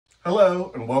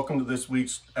Hello and welcome to this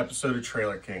week's episode of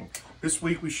Trailer King. This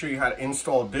week we show you how to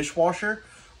install a dishwasher.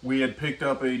 We had picked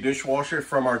up a dishwasher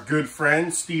from our good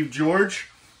friend Steve George.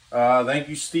 Thank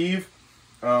you, Steve.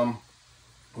 We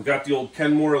got the old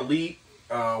Kenmore Elite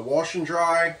wash and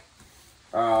dry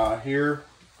here.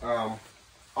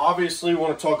 Obviously we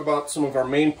want to talk about some of our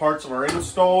main parts of our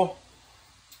install.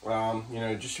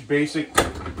 Just your basic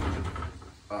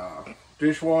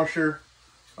dishwasher.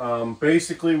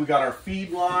 Basically, we got our feed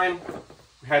line.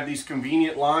 We had these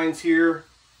convenient lines here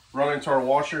running to our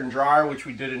washer and dryer, which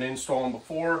we did an install on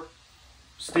before.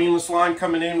 Stainless line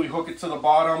coming in, we hook it to the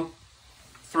bottom,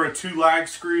 throw 2 lag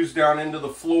screws down into the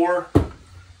floor,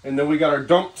 and then we got our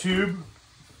dump tube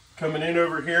coming in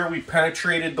over here. We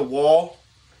penetrated the wall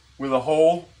with a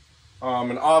hole,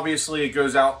 and obviously it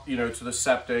goes out, to the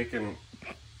septic and,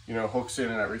 hooks in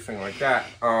and everything like that.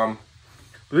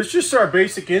 But it's just our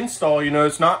basic install.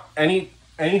 It's not any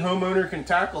homeowner can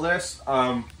tackle this.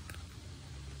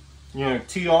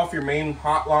 Tee off your main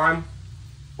hot line,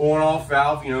 on-off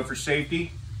valve, for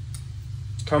safety.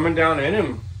 It's coming down in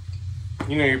and,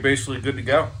 you're basically good to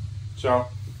go. So,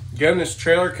 again, this is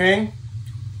Trailer King.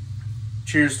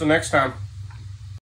 Cheers till next time.